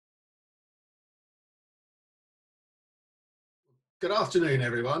Good afternoon,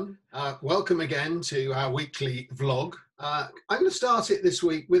 everyone. Welcome again to our weekly vlog. I'm going to start it this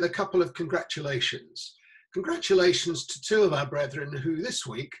week with a couple of congratulations. Congratulations to two of our brethren who this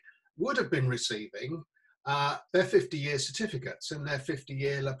week would have been receiving their 50-year certificates and their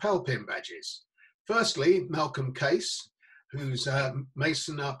 50-year lapel pin badges. Firstly, Malcolm Case, who's a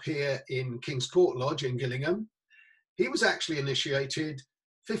Mason up here in King's Court Lodge in Gillingham. He was actually initiated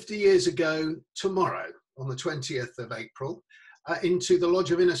 50 years ago tomorrow, on the 20th of April, into the Lodge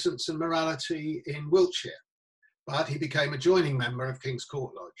of Innocence and Morality in Wiltshire, but he became a joining member of King's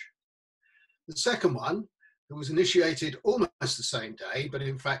Court Lodge. The second one, who was initiated almost the same day, but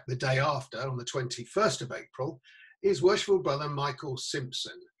in fact the day after, on the 21st of April, is Worshipful Brother Michael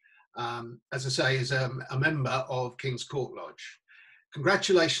Simpson. As I say, is a member of King's Court Lodge.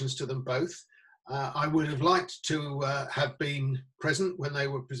 Congratulations to them both. I would have liked to have been present when they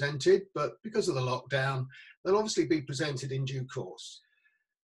were presented, but because of the lockdown, they'll obviously be presented in due course.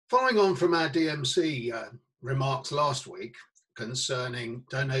 Following on from our DMC remarks last week concerning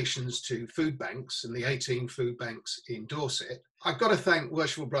donations to food banks and the 18 food banks in Dorset, I've got to thank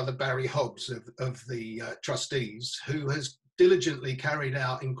Worshipful Brother Barry Hobbs of the trustees, who has diligently carried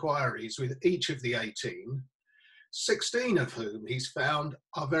out inquiries with each of the 18, 16 of whom he's found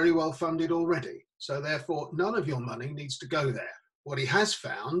are very well funded already. So therefore, none of your money needs to go there. What he has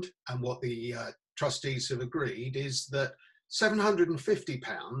found, and what the trustees have agreed, is that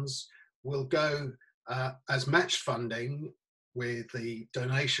 £750 will go as matched funding with the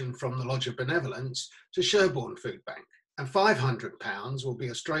donation from the Lodge of Benevolence to Sherborne Food Bank. And £500 will be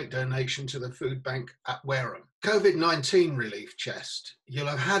a straight donation to the food bank at Wareham. COVID-19 relief chest. You'll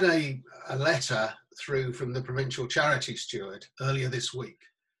have had a letter through from the Provincial Charity Steward earlier this week.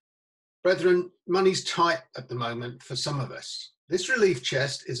 Brethren, money's tight at the moment for some of us. This relief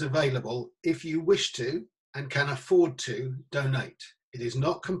chest is available if you wish to and can afford to donate. It is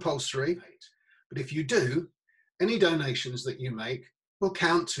not compulsory, but if you do, any donations that you make will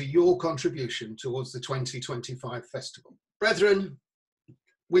count to your contribution towards the 2025 festival. Brethren,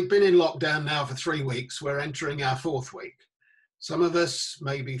 we've been in lockdown now for 3 weeks. We're entering our 4th week. Some of us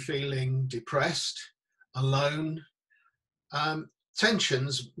may be feeling depressed, alone.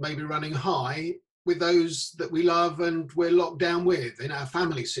 Tensions may be running high with those that we love and we're locked down with in our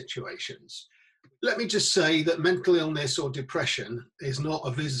family situations. Let me just say that mental illness or depression is not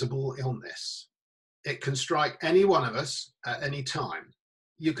a visible illness. It can strike any one of us at any time.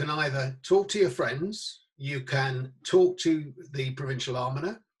 You can either talk to your friends, you can talk to the Provincial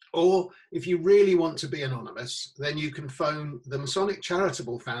Almoner, or if you really want to be anonymous, then you can phone the Masonic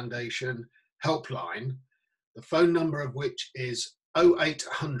Charitable Foundation helpline, the phone number of which is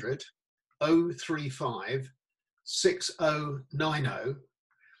 0800 035 6090.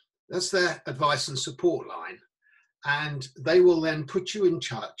 That's their advice and support line. And they will then put you in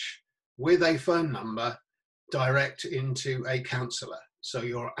touch with a phone number direct into a counsellor. So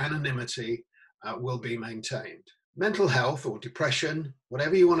your anonymity will be maintained. Mental health or depression,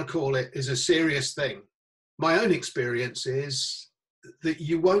 whatever you want to call it, is a serious thing. My own experience is that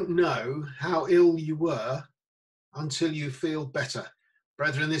you won't know how ill you were until you feel better.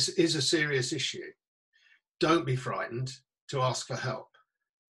 Brethren, this is a serious issue. Don't be frightened to ask for help.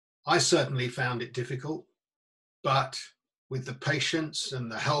 I certainly found it difficult, but with the patience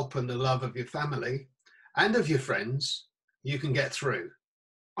and the help and the love of your family and of your friends, you can get through.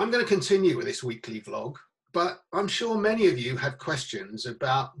 I'm going to continue with this weekly vlog, but I'm sure many of you have questions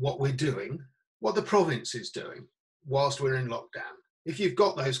about what we're doing, what the province is doing whilst we're in lockdown. If you've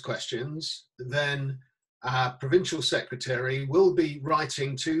got those questions, then our Provincial Secretary will be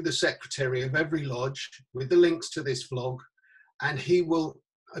writing to the Secretary of every lodge with the links to this vlog, and he will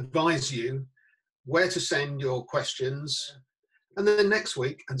advise you where to send your questions. And then next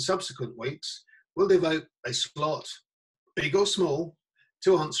week and subsequent weeks, we'll devote a slot, big or small,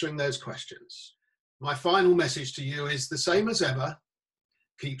 to answering those questions. My final message to you is the same as ever.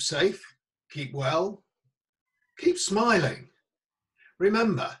 Keep safe, keep well, keep smiling.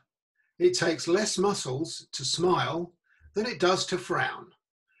 Remember, it takes less muscles to smile than it does to frown.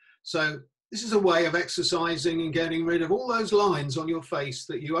 So this is a way of exercising and getting rid of all those lines on your face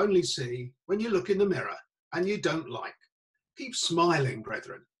that you only see when you look in the mirror and you don't like. Keep smiling,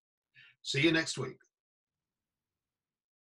 brethren. See you next week.